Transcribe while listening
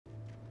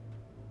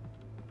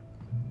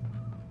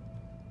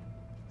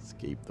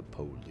Escape the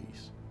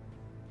police.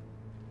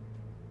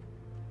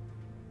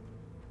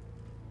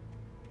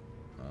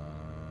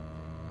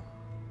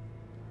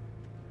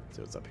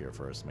 See what's up here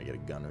first. Might get a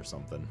gun or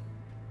something.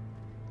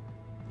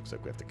 Looks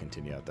like we have to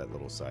continue out that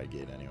little side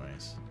gate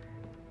anyways.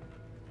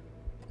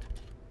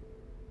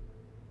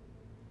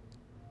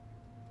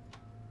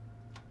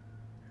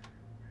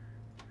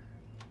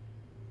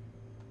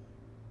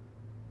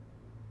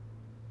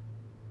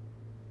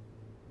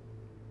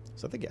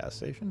 Is that the gas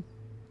station?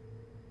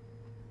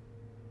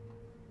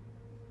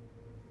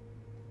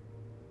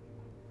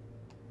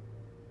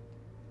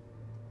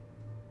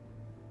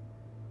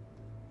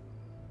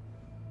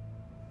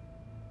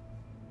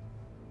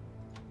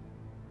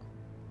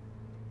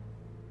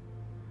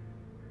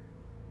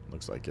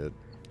 Looks like it.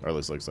 Or at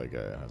least looks like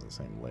it has the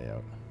same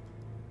layout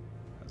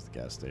as the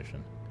gas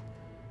station.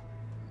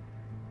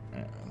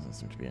 Yeah, doesn't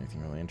seem to be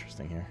anything really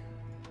interesting here.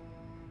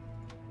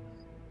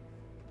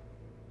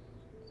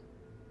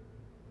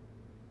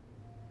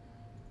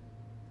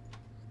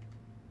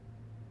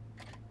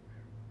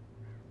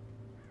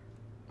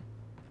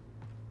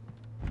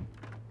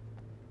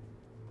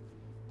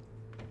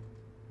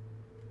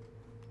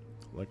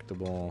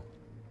 Collectible.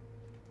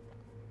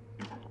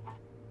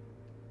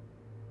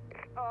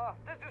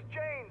 This is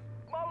James.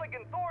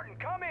 Mulligan, Thornton,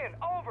 come in.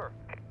 Over.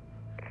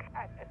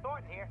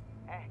 Thornton here.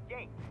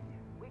 James,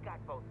 we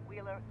got both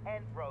Wheeler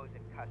and Rose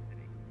in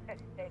custody.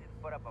 They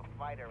didn't put up a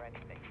fight or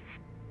anything.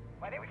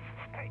 Why, they were...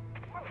 Hey,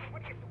 Mulligan,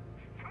 what are you doing?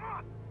 Come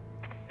on.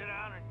 Sit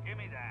down and give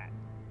me that.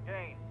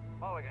 James,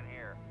 Mulligan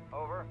here.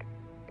 Over.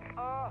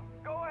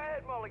 Go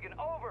ahead, Mulligan.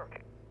 Over.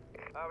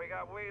 We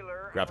got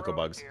Wheeler. Graphical and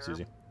Rose bugs, here.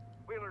 Susie.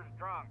 Wheeler's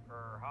drunk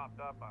or hopped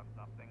up on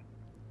something.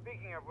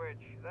 Speaking of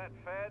which, that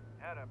Fed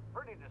had a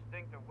pretty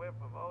distinctive whiff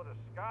of Otis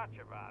Scotch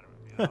about him,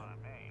 if you know what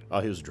I mean. Oh,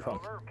 he was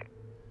drunk. Over.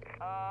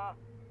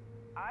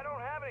 I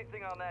don't have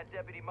anything on that,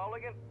 Deputy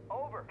Mulligan.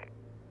 Over.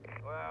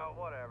 Well,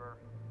 whatever.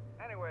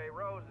 Anyway,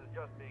 Rose is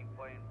just being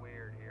plain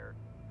weird here.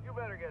 You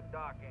better get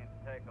Doc in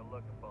to take a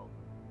look at both.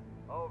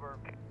 Over.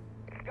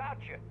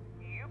 Gotcha.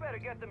 You better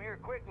get them here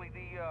quickly.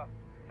 The,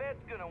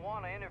 Fed's gonna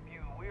want to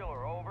interview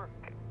Wheeler. Over.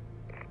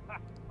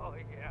 Oh,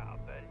 yeah, I'll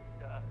bet he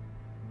does.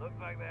 Looks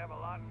like they have a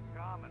lot in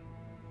common.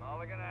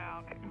 Mulligan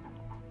out.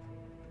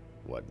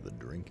 What, the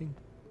drinking?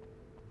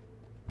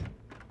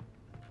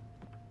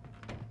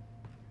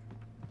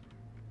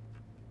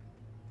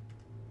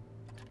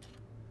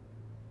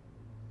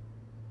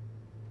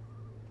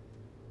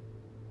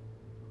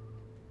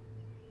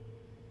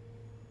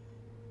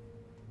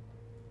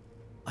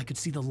 I could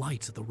see the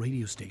lights at the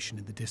radio station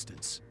in the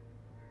distance.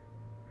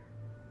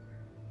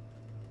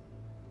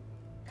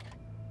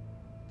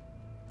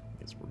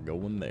 Guess we're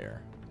going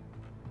there.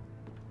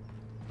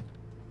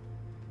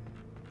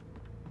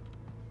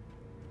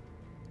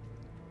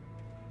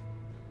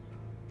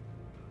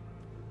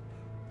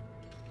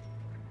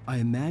 I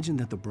imagined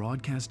that the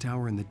broadcast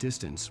tower in the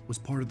distance was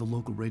part of the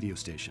local radio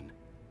station.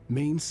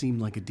 Maine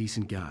seemed like a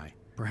decent guy.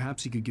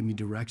 Perhaps he could give me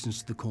directions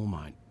to the coal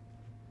mine.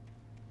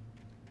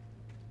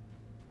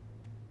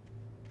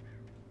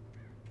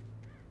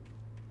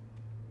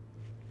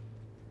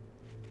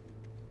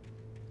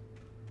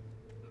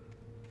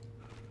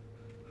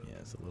 Yeah,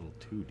 it's a little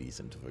too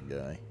decent of a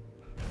guy.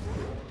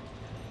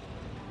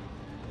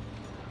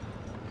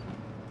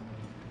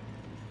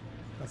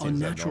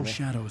 Unnatural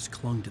shadows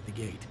clung to the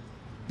gate.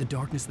 The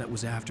darkness that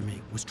was after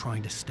me was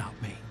trying to stop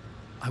me.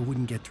 I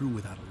wouldn't get through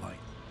without a light.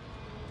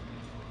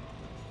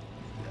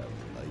 Yeah,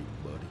 light,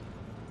 buddy.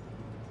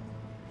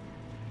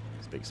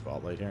 This big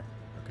spotlight here.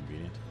 How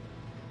convenient.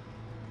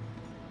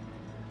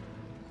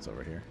 It's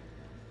over here.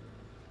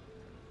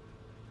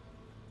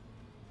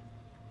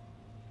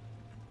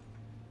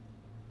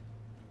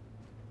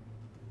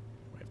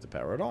 We have to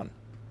power it on.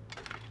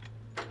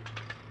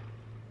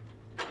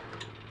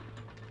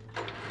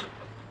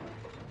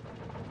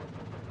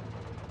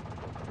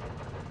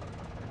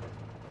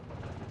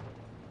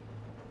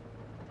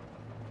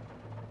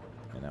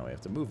 And now we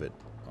have to move it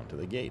onto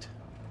the gate.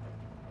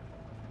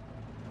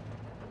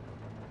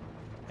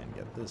 And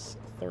get this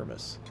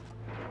thermos.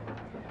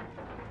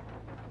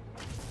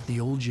 The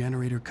old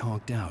generator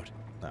conked out.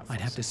 Not I'd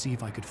have to see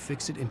if I could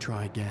fix it and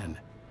try again.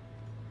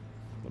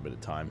 A little bit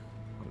of time.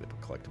 What do they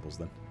put collectibles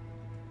then?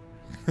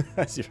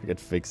 See if I could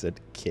fix it.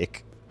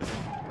 Kick.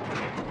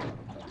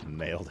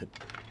 Nailed it.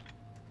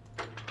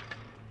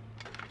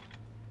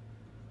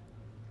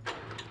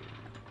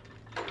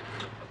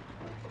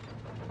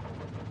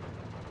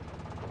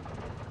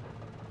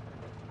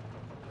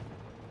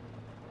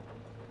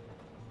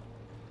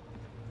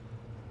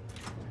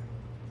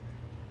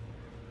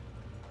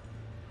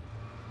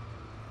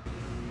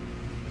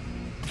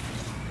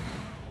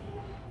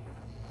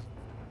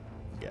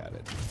 Got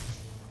it.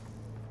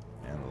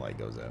 And the light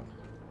goes out.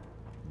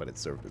 But it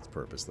served its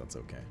purpose, that's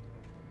okay.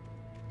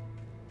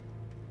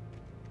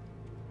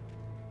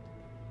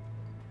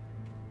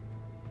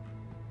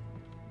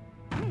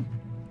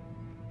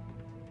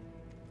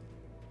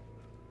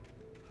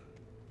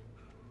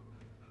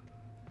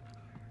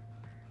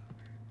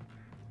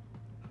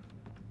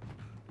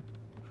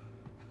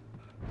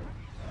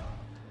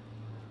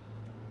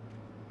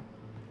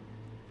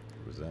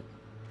 that?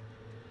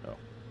 Oh.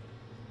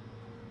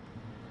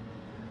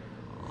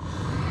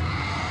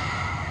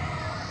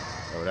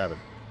 Oh, what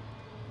happened?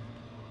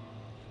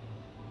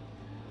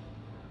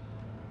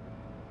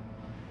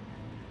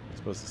 Am I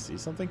supposed to see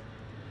something?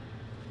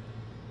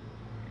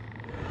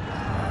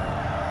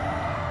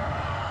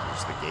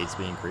 Just the gates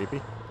being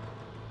creepy?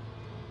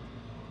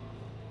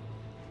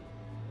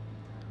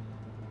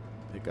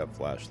 Pick up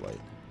flashlight.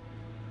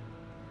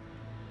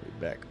 Way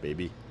back,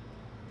 baby.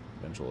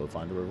 Eventually we'll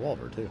find a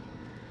revolver, too.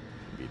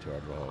 Be too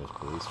hard for all those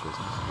police chasing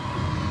us.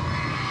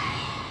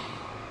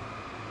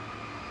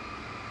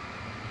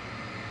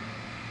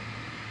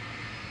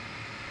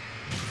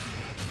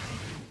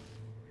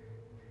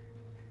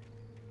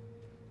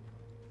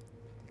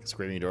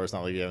 Screaming doors,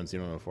 not like you haven't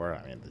seen one before.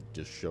 I mean, they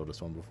just showed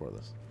us one before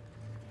this.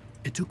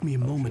 It took me a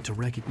moment to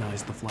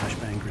recognize the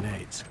flashbang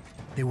grenades.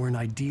 They were an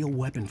ideal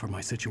weapon for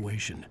my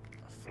situation.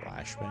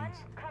 Flashbangs?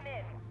 Come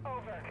in.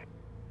 Over.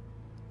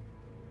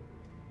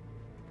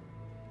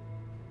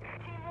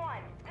 Team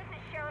 1, this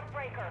is Sheriff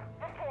Breaker.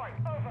 Report.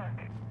 Over.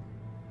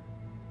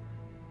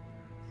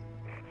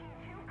 Team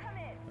 2, come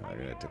in.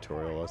 They're gonna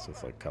tutorial us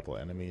with like a couple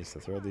of enemies to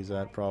throw these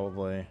at,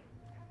 probably.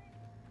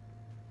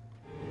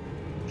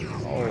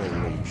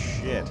 Holy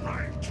shit.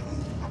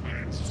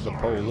 It's the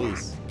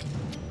police.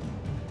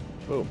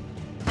 Boom.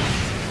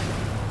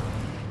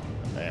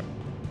 Damn.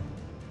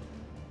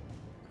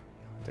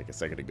 Take a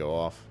second to go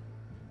off.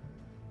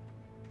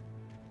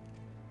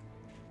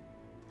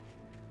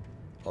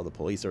 Oh, the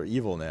police are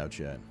evil now,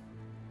 Chad.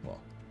 Well,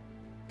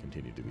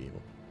 continue to be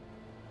evil.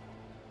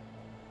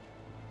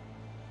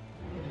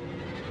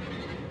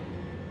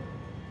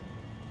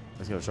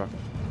 Let's get a shotgun.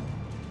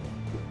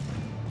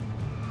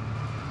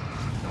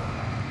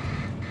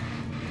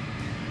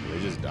 Do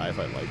they just die if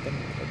I light them?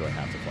 Or do I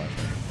have to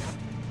flashbang?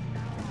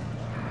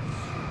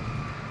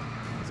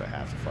 Because I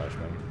have to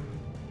flashbang.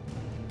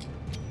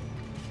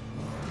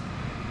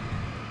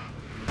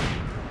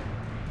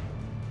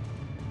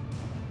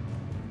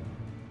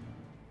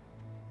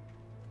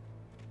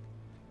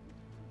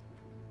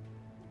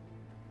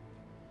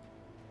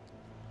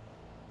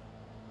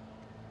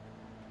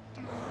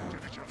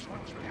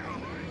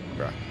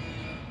 Bruh.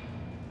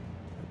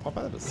 Pop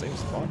out of the same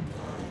spot?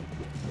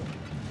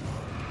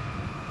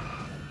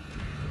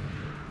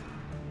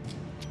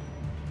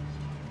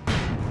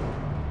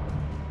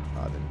 Oh,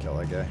 I didn't kill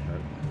that guy.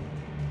 Right.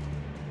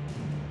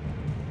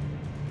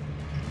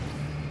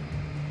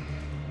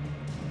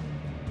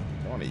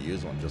 I want to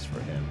use one just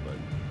for him, but I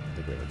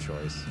think we have a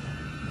choice.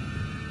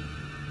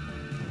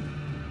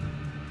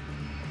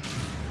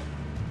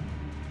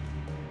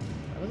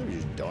 I don't think we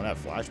just don't have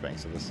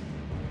flashbangs of this.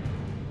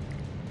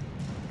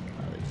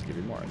 Oh, they just give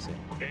you more, I see.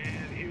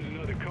 And here's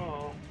another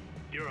call.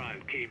 You're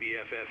on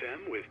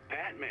KBF-FM with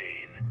Pat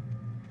Maine.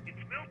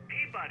 It's Milt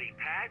Peabody,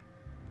 Pat.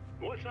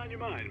 What's on your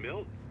mind,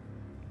 Milt?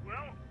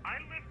 Well, I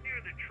live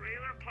near the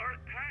trailer park,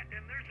 Pat,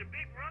 and there's a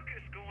big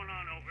ruckus going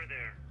on over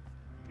there.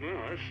 Well,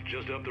 that's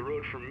just up the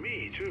road from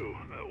me, too.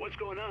 What's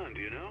going on,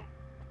 do you know?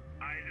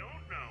 I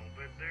don't know,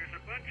 but there's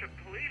a bunch of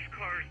police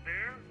cars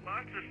there,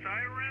 lots of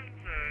sirens,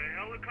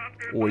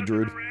 helicopters Oi, buzzing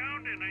Druid.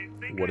 around, and I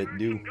think What I it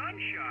heard do? some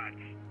gunshots.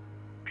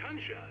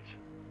 Gunshots?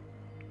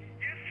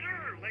 Yes,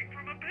 sir, like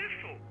from a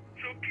pistol.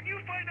 So can you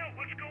find out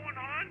what's going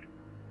on?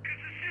 Because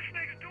it's just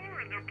next door,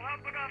 and they're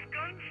popping off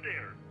guns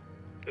there.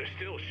 They're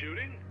still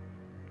shooting?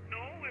 No,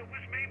 it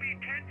was maybe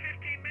 10,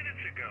 15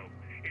 minutes ago.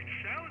 It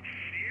sounds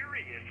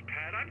serious,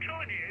 Pat. I'm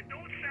telling you, it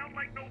don't sound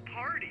like no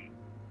party.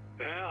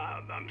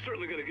 Well, I'm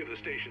certainly going to give the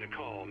station a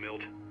call,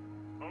 Milt.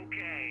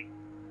 Okay.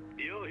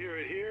 You'll hear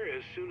it here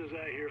as soon as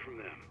I hear from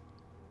them.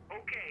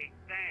 Okay,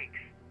 thanks.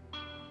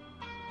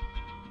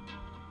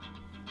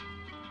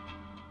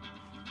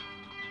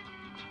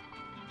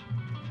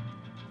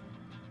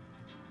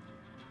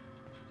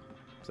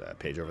 Is that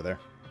page over there?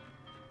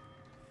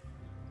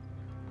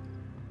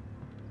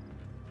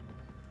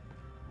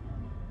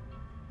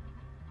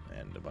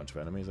 And a bunch of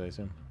enemies, I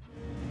assume.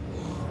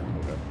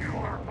 Okay. You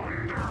are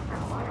under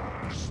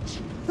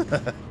arrest.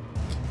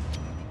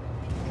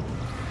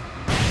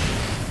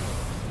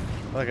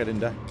 Like I didn't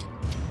die.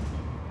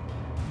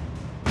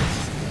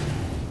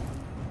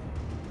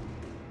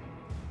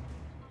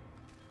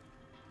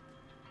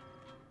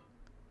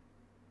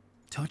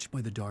 Touched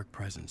by the dark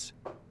presence,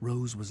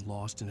 Rose was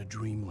lost in a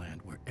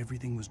dreamland where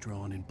everything was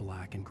drawn in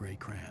black and gray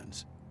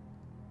crayons.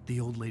 The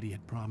old lady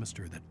had promised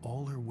her that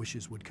all her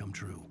wishes would come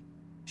true.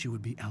 She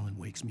would be Alan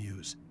Wake's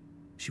muse.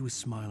 She was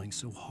smiling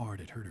so hard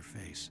it hurt her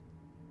face.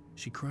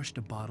 She crushed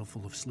a bottle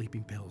full of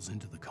sleeping pills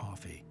into the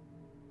coffee.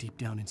 Deep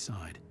down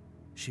inside,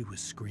 she was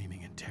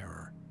screaming in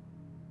terror.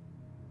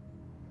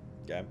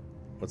 Okay.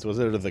 What's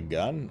Wizard of the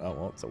Gun? Oh,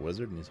 well, it's a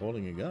wizard and he's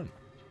holding a gun.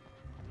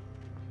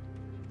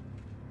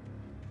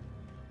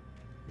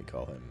 We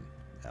call him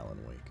Alan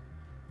Wake.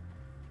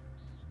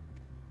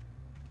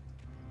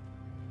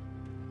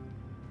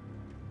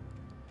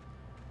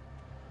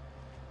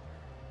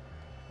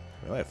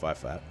 We only have 5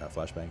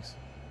 flashbangs.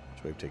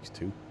 Which wave takes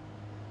 2?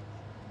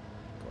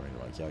 According to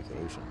my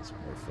calculations,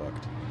 we're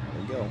fucked.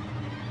 There we go.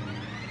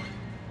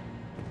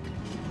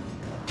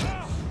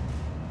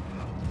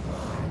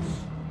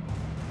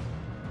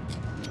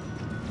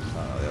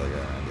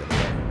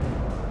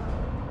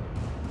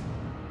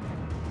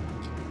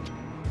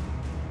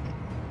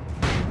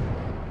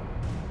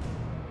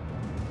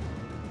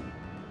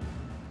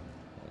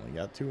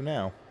 got 2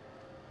 now.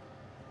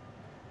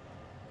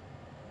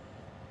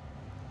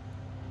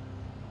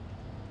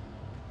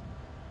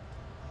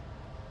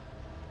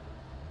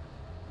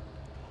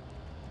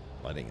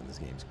 Lighting in this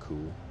game's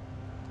cool.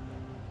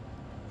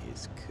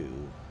 It's cool.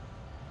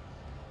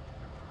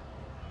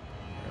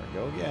 There we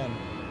go again.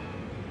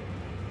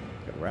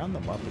 Could round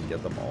them up and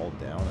get them all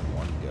down in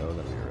one go.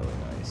 That'd be really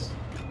nice.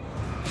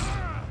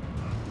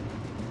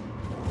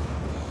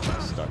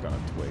 Stuck on a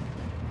twig.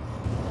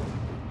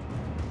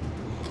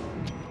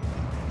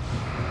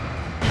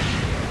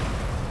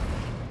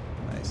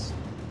 Nice.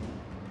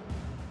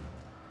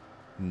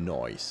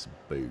 Nice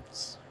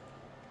boots.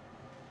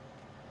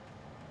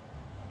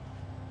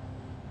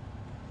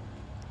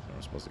 Where am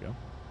I supposed to go?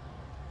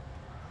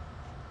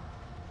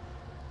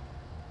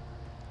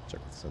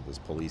 Check this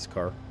police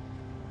car.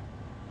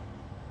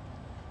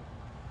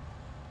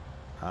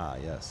 Ah,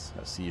 yes.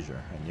 A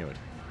seizure. I knew it.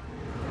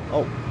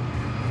 Oh!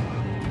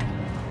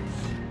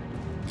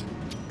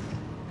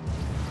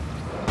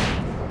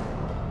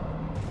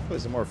 Play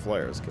some more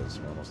flares, because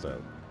we're almost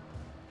out.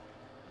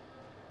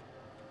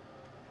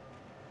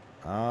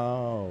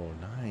 Oh,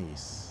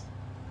 nice.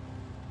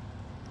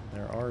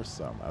 There are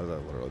some. I was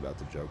literally about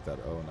to joke that,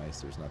 oh,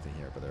 nice, there's nothing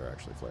here, but there are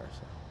actually flares.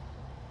 So.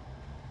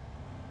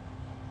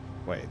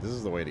 Wait, this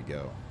is the way to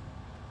go.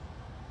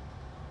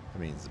 I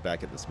mean, it's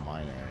back at this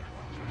mine area.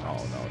 Oh,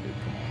 no, dude,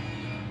 come on.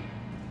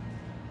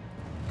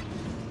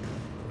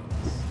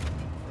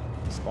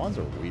 The spawns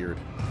are weird.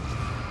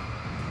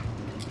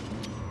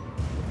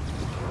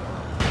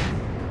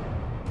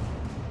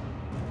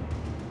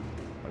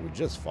 Like, we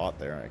just fought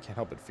there, and I can't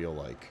help but feel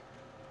like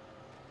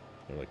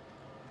they're, like,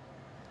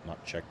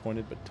 not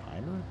checkpointed, but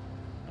timer?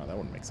 No, that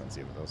wouldn't make sense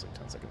either. That was, like,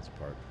 10 seconds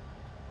apart.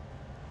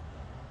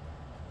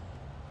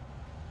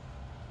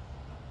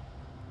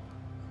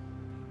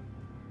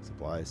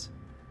 Supplies.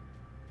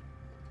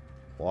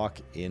 Walk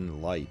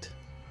in light.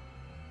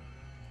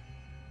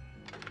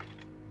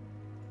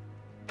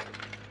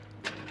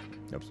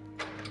 Oops.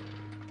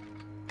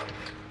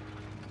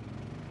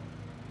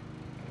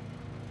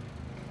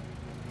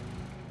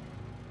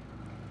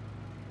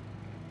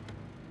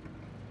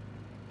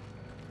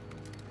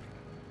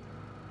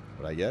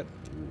 What'd I get?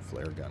 Ooh,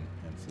 flare gun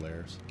and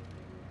flares.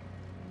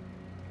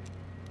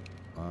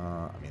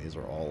 I mean, these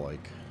are all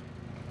like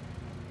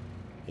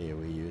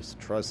AoE use.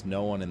 Trust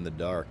no one in the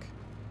dark.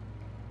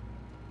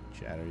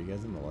 Chat, are you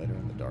guys in the light or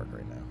in the dark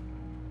right now?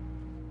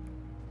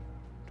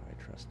 Do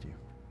I trust you?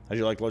 How'd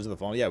you like Lords of the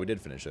Fallen? Yeah, we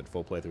did finish it.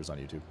 Full playthroughs on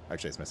YouTube.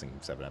 Actually, it's missing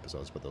 7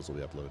 episodes, but those will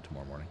be uploaded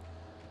tomorrow morning.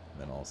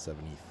 And then all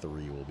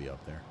 73 will be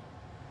up there.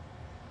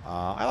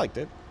 I liked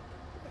it.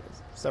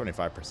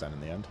 75% in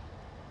the end.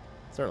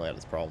 It certainly had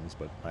its problems,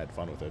 but I had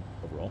fun with it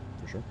overall,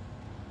 for sure.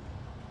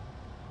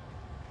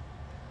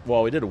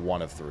 Well, we did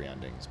 1 of 3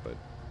 endings, but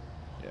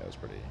yeah, it was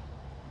pretty...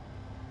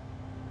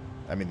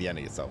 I mean, the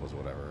ending itself was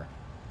whatever,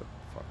 but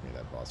fuck me,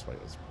 that boss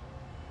fight was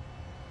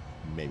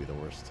maybe the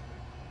worst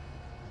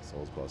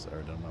Souls boss I've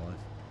ever done in my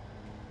life.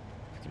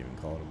 If you can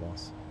even call it a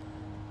boss.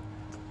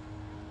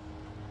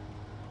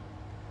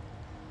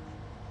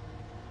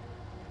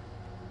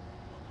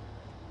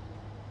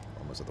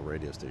 Almost at the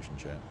radio station,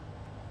 chat.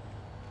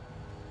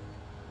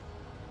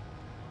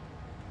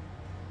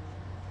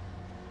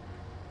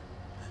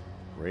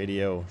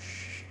 Radio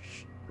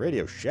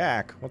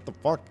Shack? What the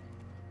fuck?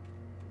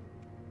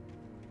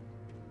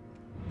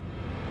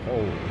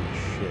 Holy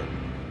shit.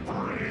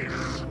 That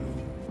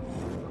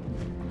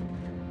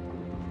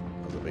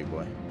was a big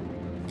boy.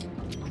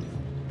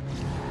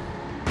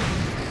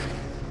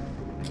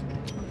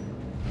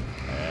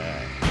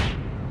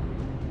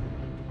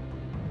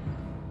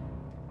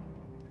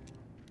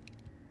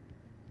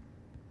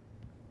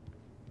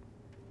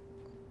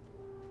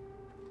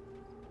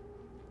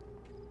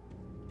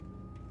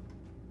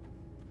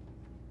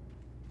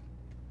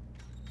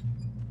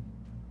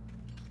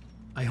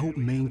 I hope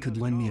Maine could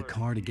lend me a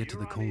car to get to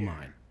the coal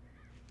mine.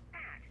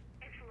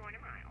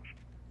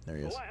 There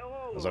he is. I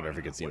was wondering if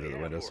we could see him through the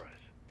windows.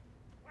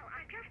 Well,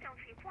 I just don't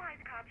see why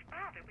the cops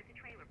bother with the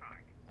trailer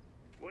park.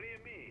 What do you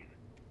mean?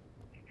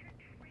 It's a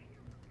trailer.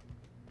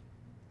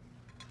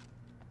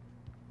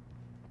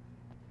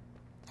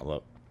 I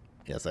love...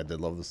 Yes, I did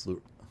love the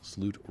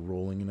sloot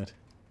rolling in it.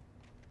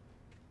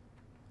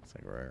 Looks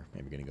like we're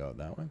maybe going to go out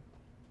that way.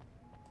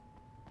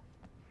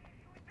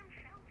 Sort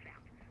themselves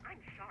out.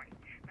 I'm sorry,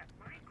 but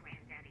my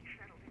granddaddy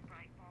settled in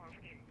Bright Falls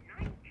in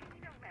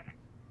 1911.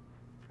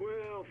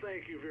 Well,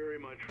 thank you very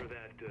much for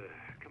that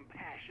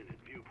compassionate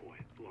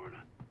viewpoint,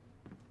 Lorna.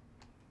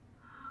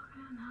 How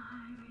can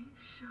I be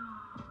sure?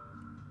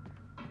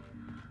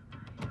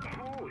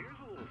 Oh, here's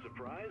a little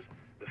surprise.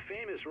 The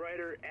famous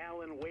writer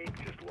Alan Wake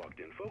just walked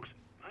in. Folks,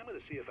 I'm going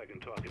to see if I can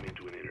talk him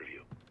into an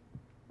interview.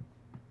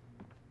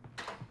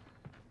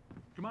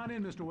 Come on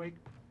in, Mr. Wake.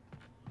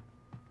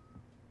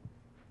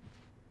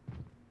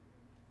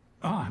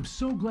 Oh, I'm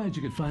so glad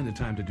you could find the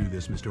time to do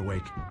this, Mr.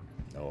 Wake.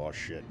 Oh,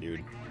 shit,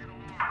 dude.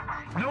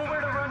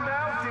 Nowhere to run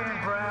now,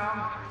 Dan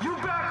Brown. You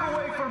back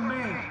away from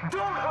me.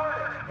 Don't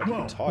hurt it.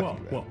 Whoa, talking whoa,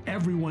 about? whoa.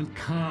 Everyone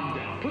calm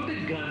down. Put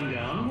the gun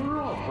down.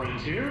 We're all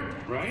friends here,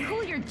 right?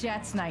 Cool your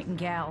jets,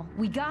 Nightingale.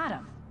 We got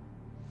him.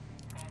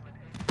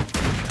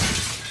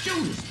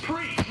 Judas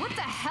Priest! What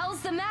the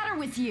hell's the matter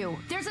with you?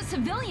 There's a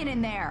civilian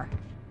in there.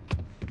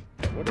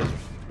 What is?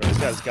 This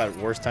guy's got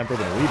worse temper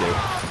than we do.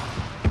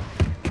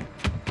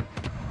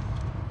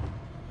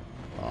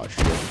 Oh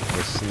shit!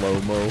 The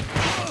slow-mo.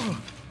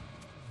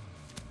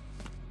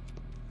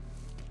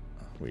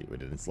 We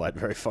didn't slide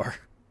very far.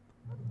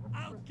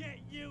 I'll get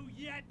you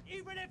yet,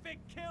 even if it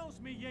kills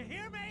me. You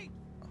hear me?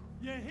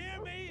 You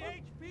hear me,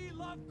 H.P.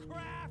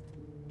 Lovecraft?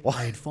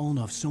 I had fallen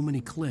off so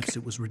many cliffs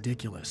it was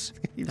ridiculous.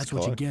 That's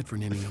what you get for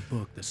naming a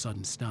book The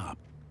Sudden Stop.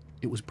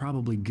 It was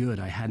probably good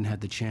I hadn't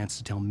had the chance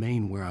to tell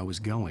Maine where I was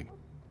going.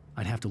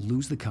 I'd have to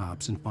lose the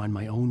cops and find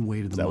my own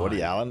way to the Is that mine.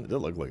 Woody Allen? It did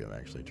look like him,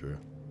 actually. True.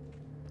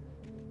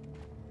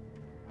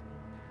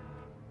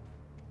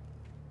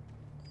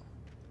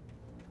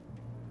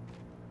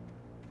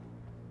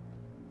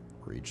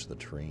 Reach the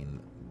train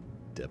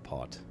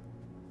depot.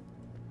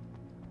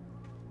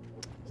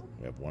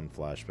 We have one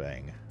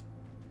flashbang.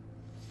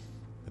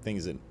 The thing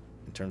is, in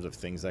terms of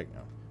things that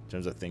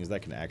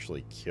can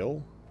actually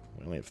kill,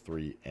 we only have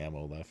 3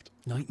 ammo left.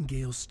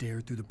 Nightingale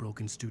stared through the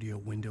broken studio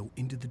window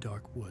into the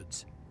dark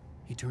woods.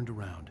 He turned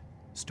around,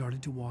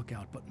 started to walk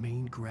out, but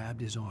Maine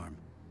grabbed his arm.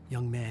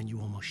 "Young man,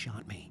 you almost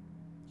shot me.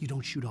 You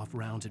don't shoot off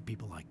rounds at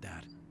people like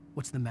that.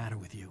 What's the matter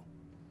with you?"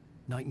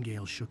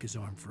 Nightingale shook his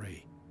arm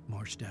free,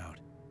 marched out.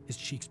 His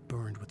cheeks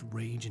burned with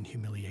rage and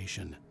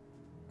humiliation.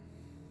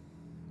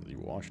 Is he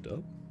washed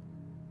up?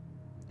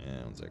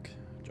 Yeah, one sec.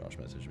 Josh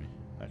messaged me.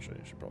 Actually,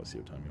 I should probably see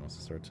what time he wants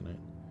to start tonight.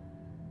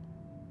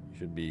 He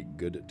should be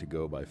good to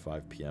go by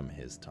 5 p.m.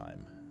 his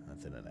time.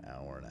 That's in an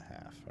hour and a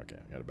half. Okay,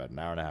 we got about an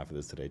hour and a half of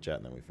this today, chat,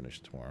 and then we finish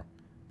tomorrow.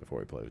 Before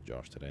we play with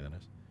Josh today, that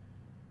is.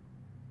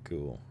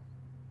 Cool.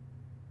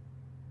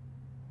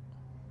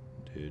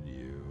 Did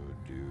you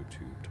do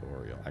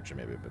tutorial?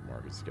 Actually, maybe a bit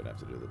more, because he's going to have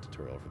to do the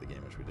tutorial for the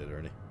game, which we did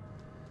already.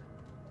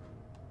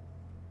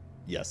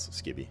 Yes,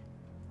 Skibby.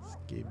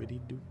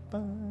 Skibbity-doo-ba,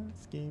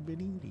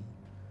 skibbity-dee.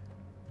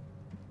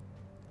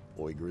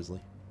 Oi,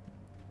 Grizzly.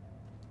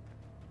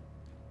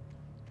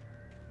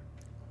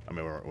 I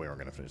mean, we weren't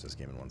going to finish this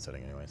game in one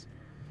setting anyways.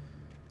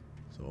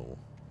 So,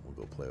 we'll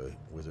go play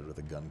Wizard with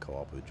a Gun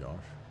co-op with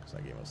Josh, because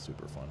that game was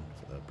super fun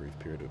for the brief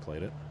period we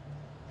played it.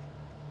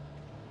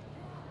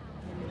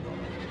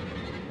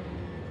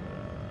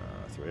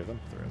 3 of them?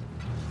 3 of them.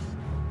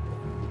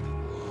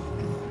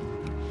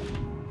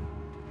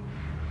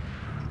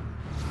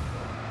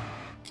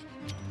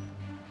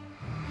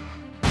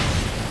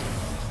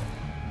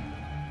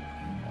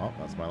 Well,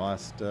 that's my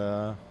last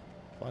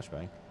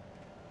flashbang.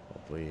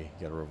 Hopefully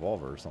get a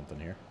revolver or something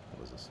here.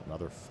 What is this?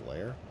 Another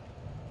flare?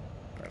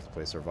 I have to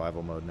play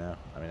survival mode now.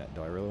 I mean,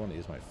 do I really want to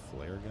use my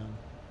flare gun?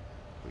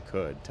 We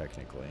could,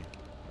 technically.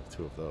 I have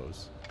 2 of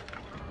those.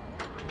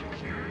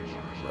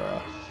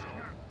 Bruh.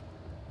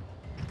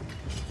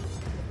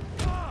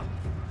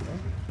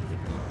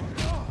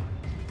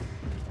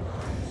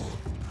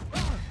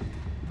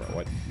 Bro,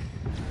 what?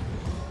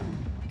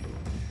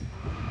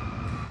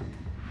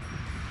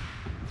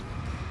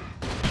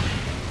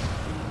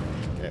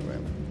 Okay, we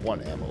have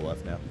 1 ammo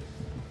left now.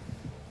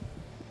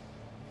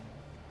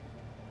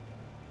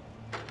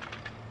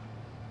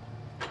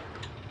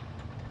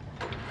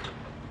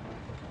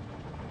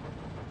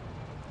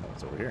 Oh,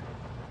 it's over here.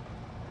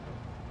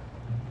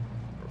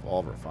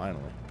 Revolver,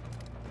 finally.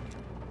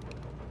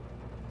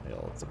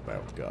 Hell, it's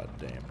about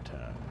goddamn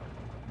time.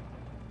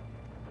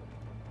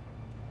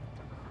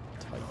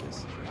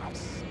 Tychus.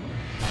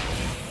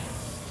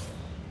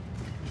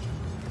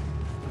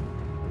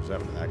 What's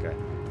happened to that guy?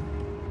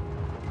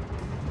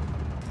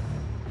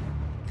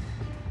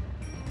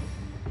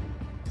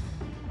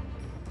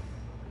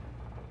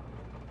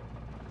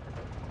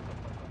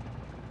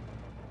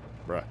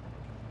 Bruh.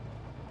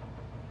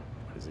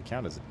 Does it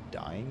count as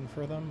dying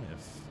for them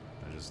if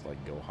I just,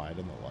 like, go hide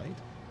in the light?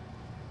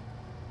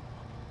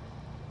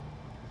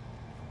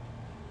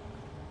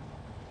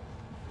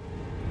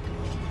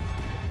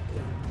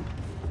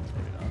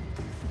 Maybe not.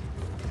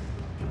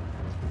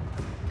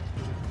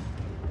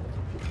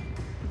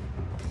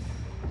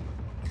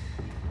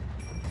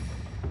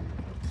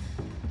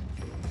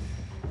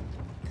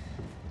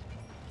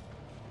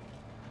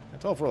 I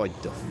tell if we're,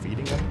 like,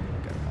 defeating them.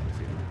 Okay, we're not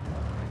defeating them.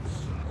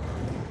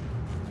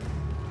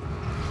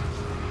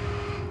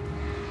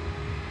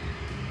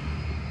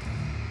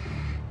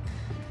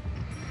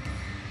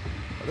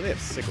 Why do they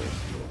have sickles?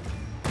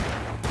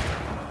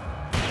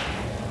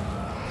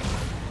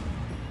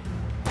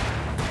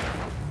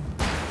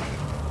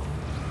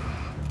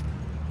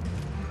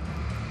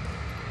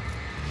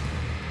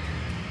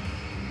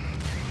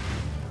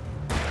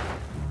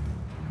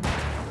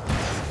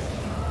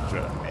 Should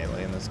I have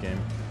melee in this game?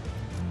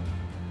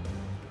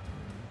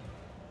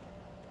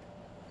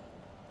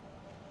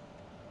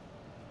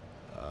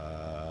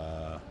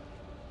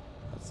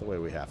 That's the way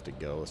we have to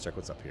go. Let's check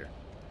what's up here.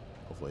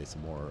 Hopefully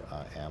some more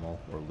ammo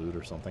or loot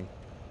or something.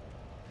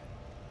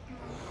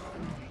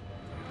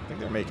 I think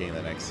they're making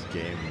the next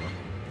game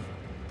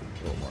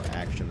A little more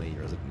action-y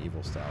Resident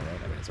Evil style,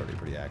 right? I mean, it's already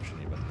pretty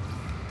action-y, but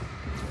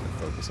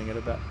focusing it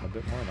a bit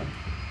more, man.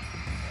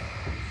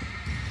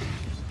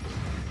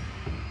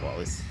 Well, at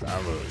least I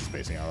don't know, they're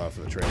spacing out loud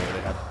for the trailer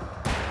they had.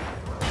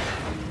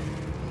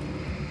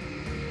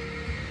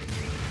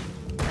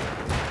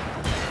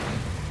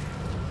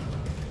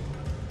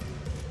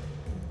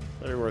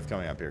 Very worth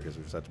coming up here because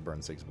we just have to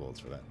burn 6 bullets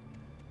for that.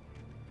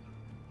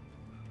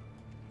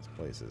 This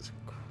place is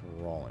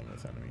crawling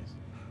with enemies.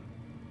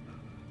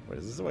 Wait,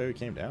 is this the way we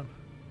came down?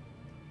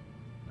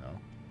 No.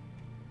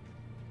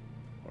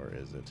 Or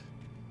is it?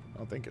 I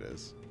don't think it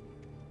is.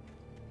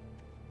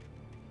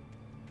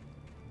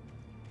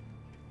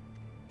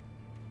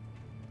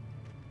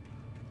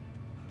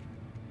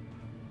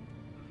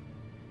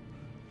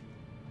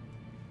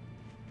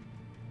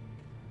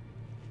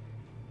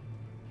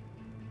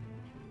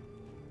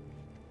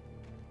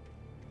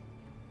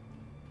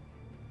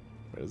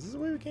 Wait, is this the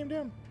way we came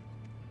down?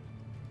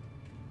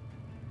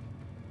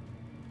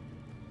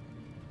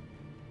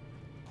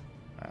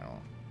 I don't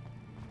know.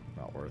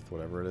 Not worth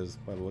whatever it is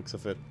by the looks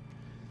of it.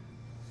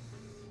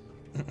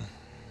 And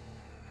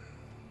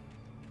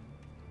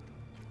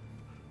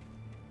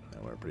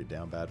we're pretty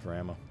down bad for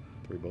ammo.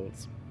 3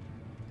 bullets.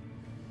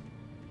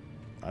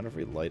 I don't know if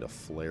we light a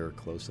flare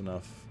close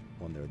enough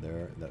when they're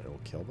there that it will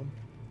kill them.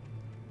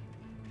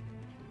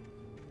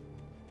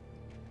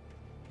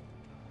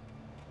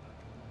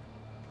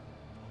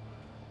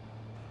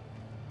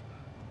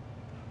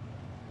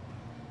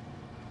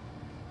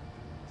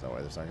 Is that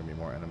why there's not going to be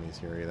more enemies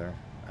here either?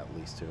 At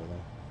least 2 of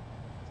them.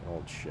 It's an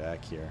old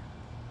shack here.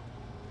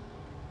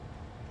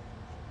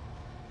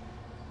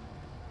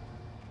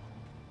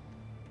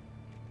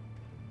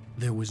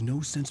 There was no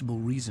sensible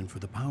reason for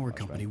the power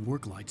company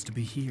work lights to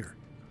be here.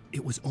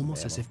 It was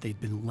almost as if they'd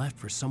been left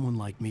for someone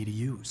like me to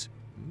use.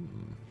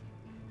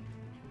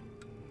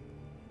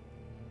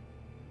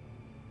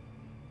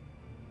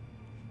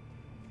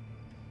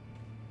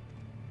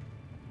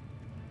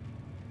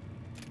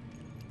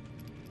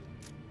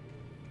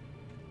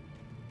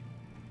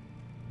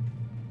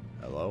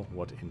 Hello?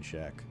 What in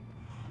shack?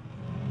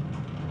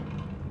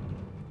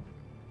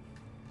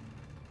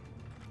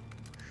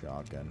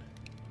 Shotgun.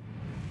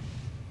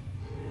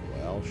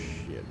 Well,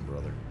 shit,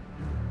 brother.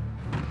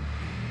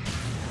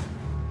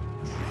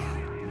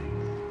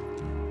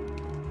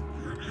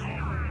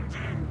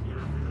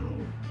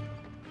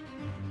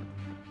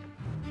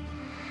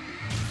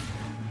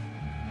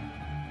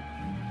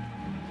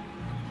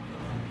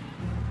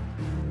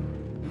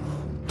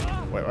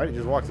 Wait, why did you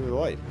just walk through the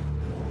light?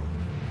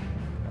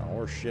 How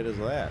horse shit is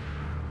that?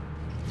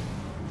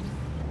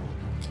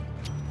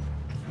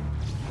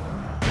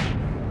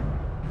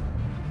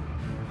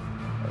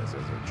 Oh, these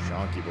guys are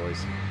chonky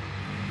boys.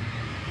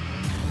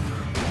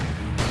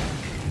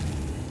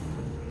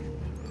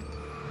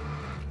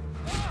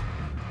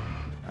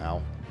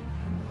 Ow.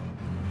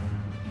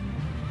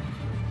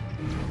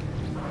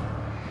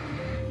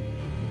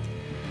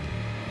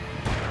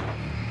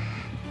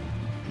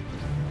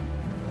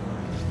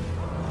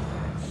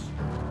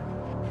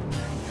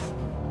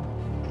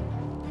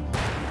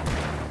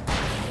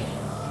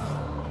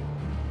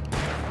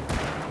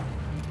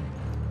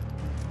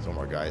 Some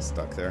more guys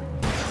stuck there.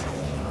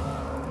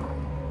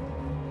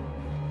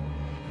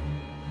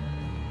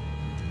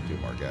 2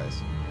 more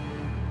guys.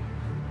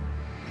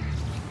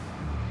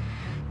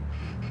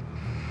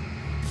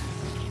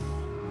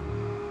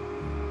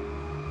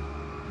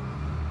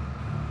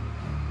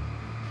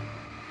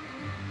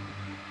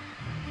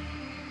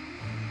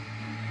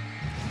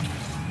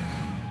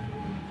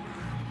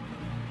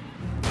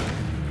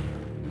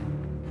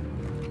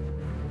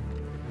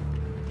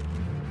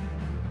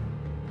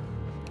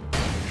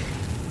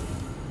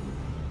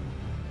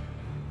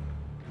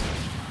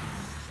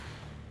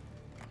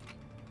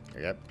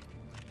 Yep.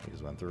 We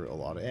just went through a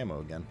lot of ammo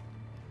again.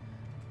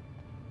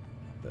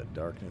 The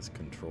darkness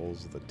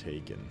controls the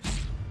taken.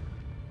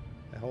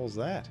 The hell is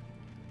that?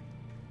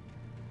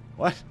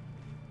 What?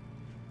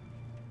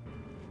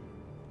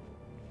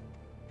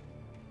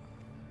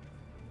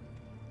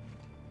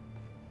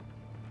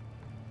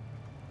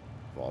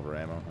 Revolver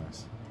ammo,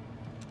 nice.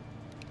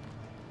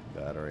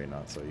 Battery,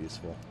 not so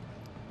useful.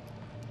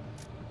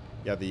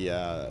 Yeah,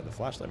 the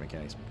flashlight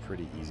mechanic's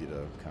pretty easy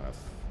to kind of,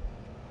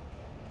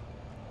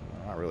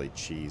 not really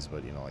cheese,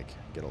 but you know, like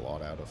get a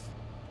lot out of.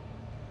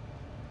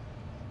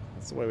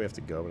 That's the way we have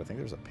to go, but I think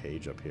there's a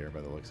page up here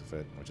by the looks of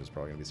it, which is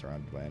probably going to be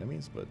surrounded by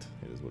enemies, but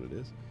it is what it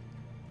is.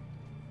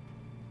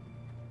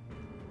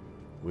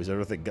 Wizard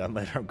with a gun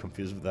later, I'm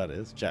confused what that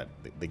is. Chat,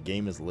 the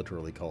game is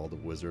literally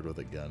called Wizard with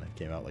a Gun. It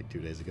came out like 2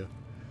 days ago.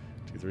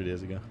 2-3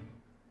 days ago.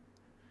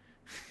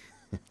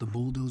 The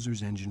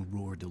bulldozer's engine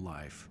roared to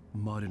life.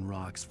 Mud and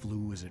rocks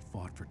flew as it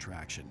fought for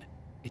traction.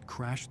 It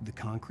crashed through the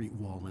concrete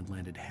wall and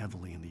landed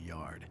heavily in the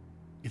yard.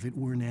 If it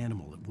were an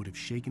animal, it would have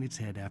shaken its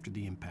head after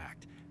the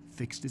impact,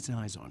 fixed its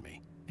eyes on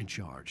me, and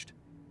charged.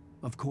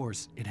 Of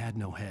course, it had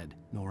no head,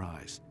 nor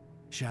eyes.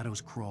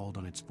 Shadows crawled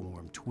on its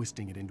form,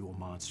 twisting it into a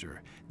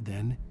monster.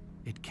 Then,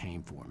 it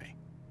came for me.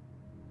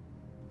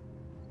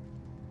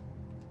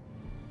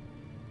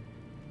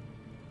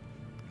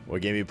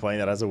 What game are you playing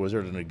that has a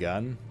wizard and a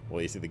gun?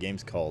 Well, you see, the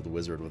game's called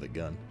Wizard with a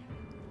Gun.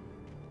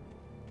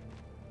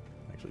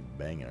 Actually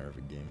banging our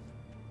every game.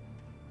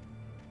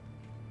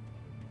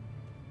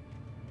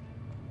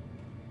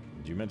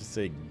 Did you meant to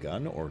say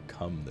gun or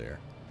come there?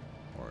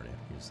 Or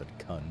you said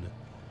cund.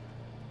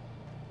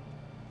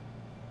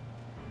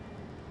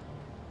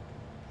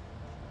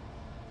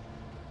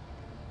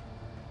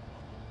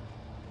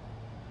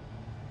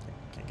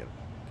 Can't get it.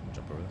 Can we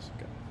jump over this?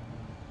 Okay.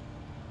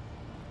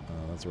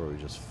 That's where we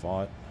just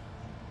fought.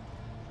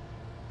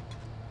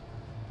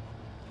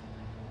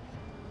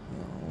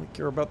 I don't really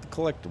care about the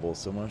collectibles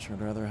so much. I'd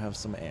rather have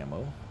some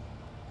ammo.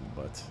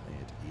 But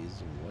it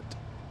is what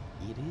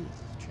it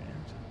is, chat.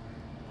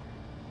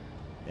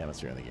 The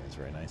atmosphere in the game is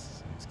very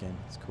nice in this game.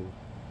 It's cool.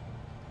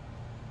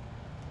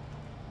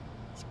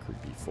 It's a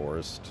creepy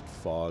forest,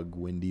 fog,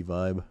 windy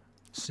vibe.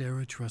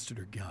 Sarah trusted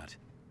her gut,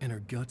 and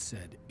her gut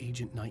said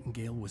Agent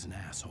Nightingale was an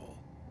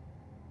asshole.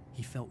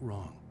 He felt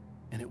wrong,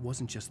 and it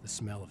wasn't just the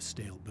smell of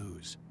stale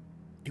booze.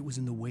 It was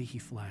in the way he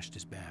flashed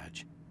his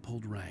badge,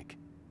 pulled rank,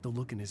 the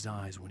look in his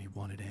eyes when he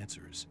wanted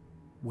answers.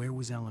 Where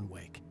was Alan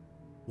Wake?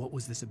 What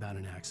was this about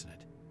an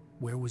accident?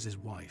 Where was his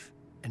wife?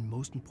 And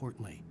most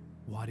importantly,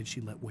 why did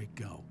she let Wake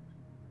go?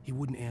 He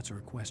wouldn't answer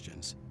her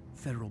questions.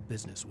 Federal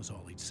business was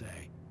all he'd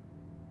say.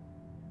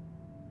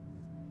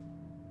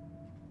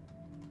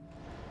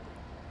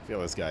 I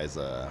feel this guy's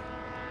a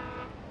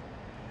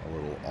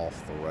little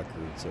off the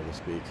record, so to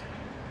speak.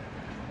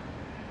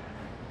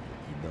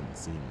 He doesn't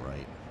seem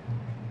right.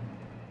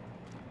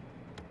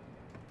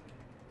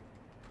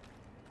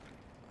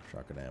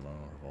 Shotgun ammo,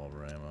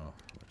 revolver ammo,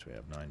 which we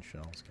have 9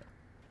 shells. Okay.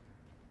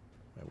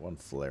 We have 1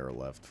 flare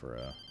left for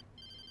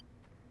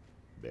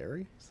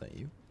Barry? Is that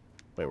you?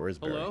 Wait, where's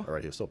Barry? Hello?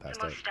 Alright, he was still passed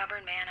The out. most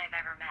stubborn man I've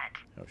ever met.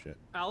 Oh shit.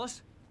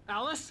 Alice?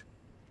 Alice?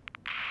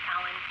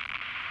 Alan,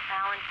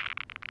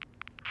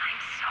 I'm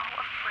so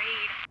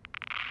afraid.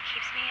 It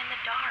keeps me in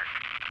the dark.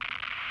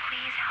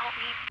 Please help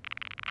me.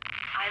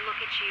 I look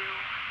at you,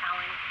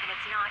 Alan, and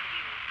it's not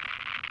you.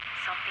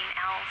 Something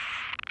else.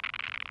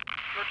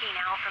 Looking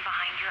out from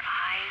behind your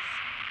eyes.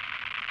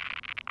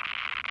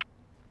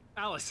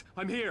 Alice,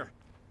 I'm here.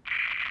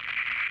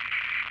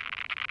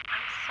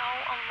 I'm so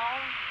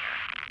alone here.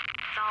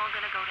 It's all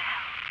gonna go to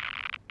hell.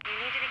 You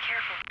need to be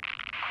careful.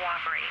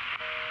 Cooperate.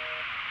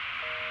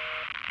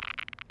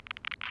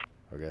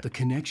 Okay. The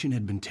connection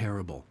had been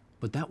terrible,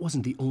 but that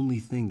wasn't the only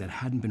thing that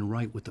hadn't been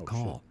right with the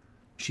call.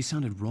 Shit. She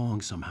sounded wrong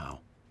somehow,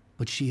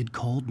 but she had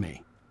called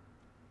me.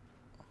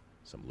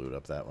 Some loot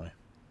up that way.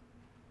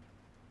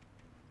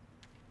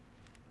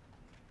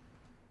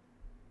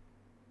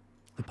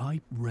 The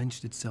pipe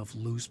wrenched itself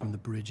loose from the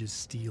bridge's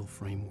steel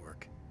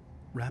framework.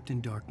 Wrapped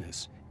in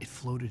darkness, it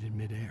floated in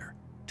midair,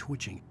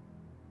 twitching.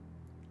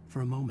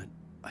 For a moment,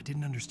 I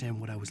didn't understand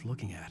what I was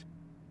looking at.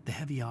 The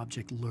heavy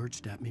object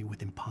lurched at me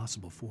with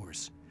impossible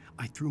force.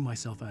 I threw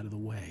myself out of the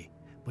way,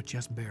 but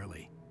just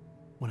barely.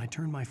 When I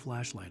turned my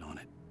flashlight on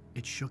it,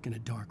 it shook in a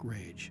dark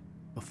rage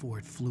before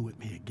it flew at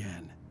me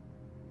again.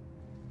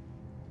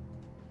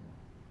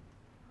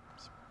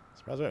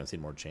 Surprised we haven't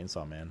seen more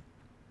Chainsaw Man.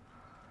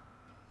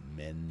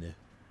 Men.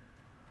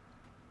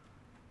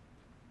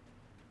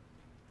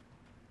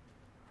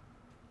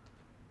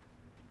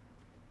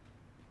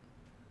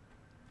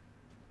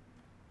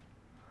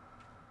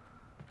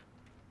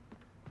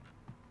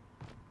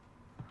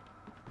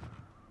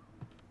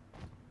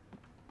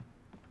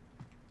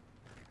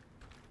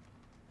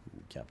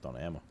 Ooh, capped on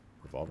ammo.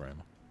 Revolver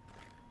ammo.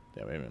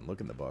 Damn, we haven't even looked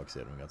in the box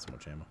yet. We got so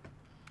much ammo.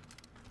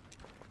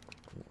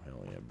 Oh,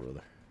 hell yeah,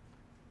 brother.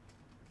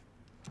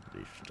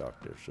 They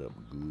stocked this up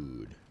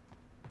good.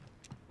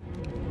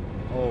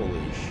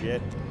 Holy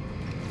shit.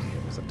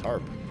 It's a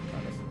tarp,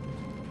 kind of.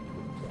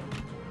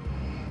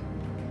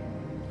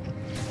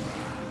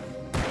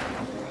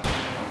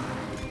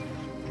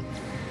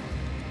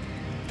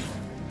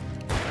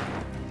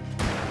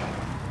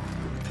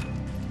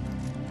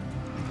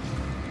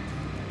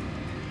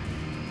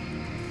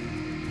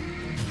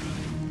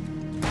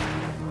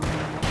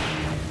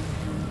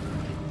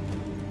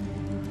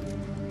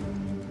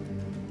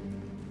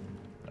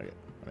 Okay,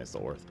 I mean, it's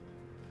still worth.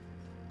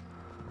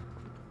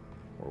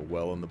 We're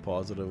well in the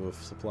positive of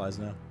supplies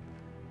now.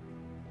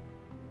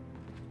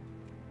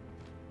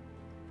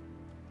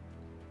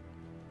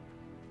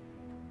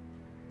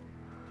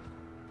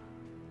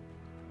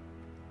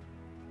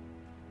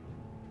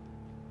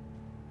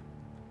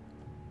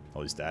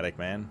 Holy static,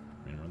 man.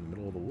 I mean, we're in the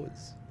middle of the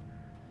woods.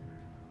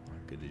 How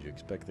good did you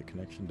expect the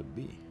connection to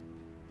be?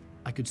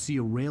 I could see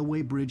a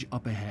railway bridge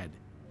up ahead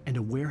and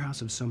a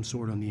warehouse of some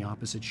sort on the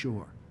opposite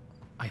shore.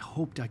 I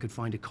hoped I could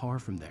find a car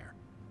from there.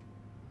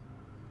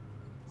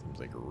 Seems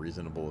like a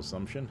reasonable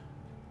assumption.